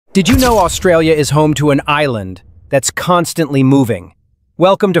Did you know Australia is home to an island that's constantly moving?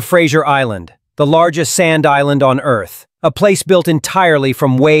 Welcome to Fraser Island, the largest sand island on Earth, a place built entirely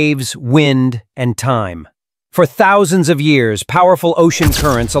from waves, wind, and time. For thousands of years, powerful ocean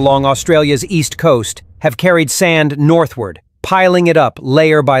currents along Australia's east coast have carried sand northward, piling it up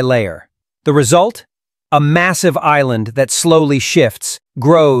layer by layer. The result? A massive island that slowly shifts,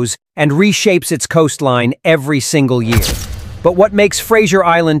 grows, and reshapes its coastline every single year. But what makes Fraser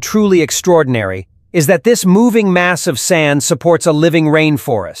Island truly extraordinary is that this moving mass of sand supports a living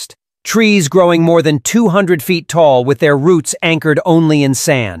rainforest, trees growing more than 200 feet tall with their roots anchored only in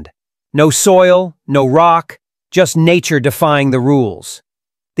sand. No soil, no rock, just nature defying the rules.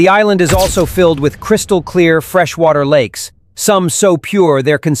 The island is also filled with crystal-clear freshwater lakes, some so pure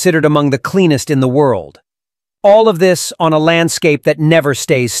they're considered among the cleanest in the world. All of this on a landscape that never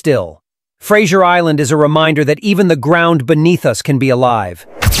stays still. Fraser Island is a reminder that even the ground beneath us can be alive,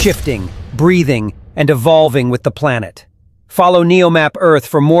 shifting, breathing, and evolving with the planet. Follow NeoMap Earth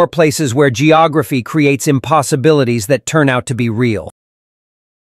for more places where geography creates impossibilities that turn out to be real.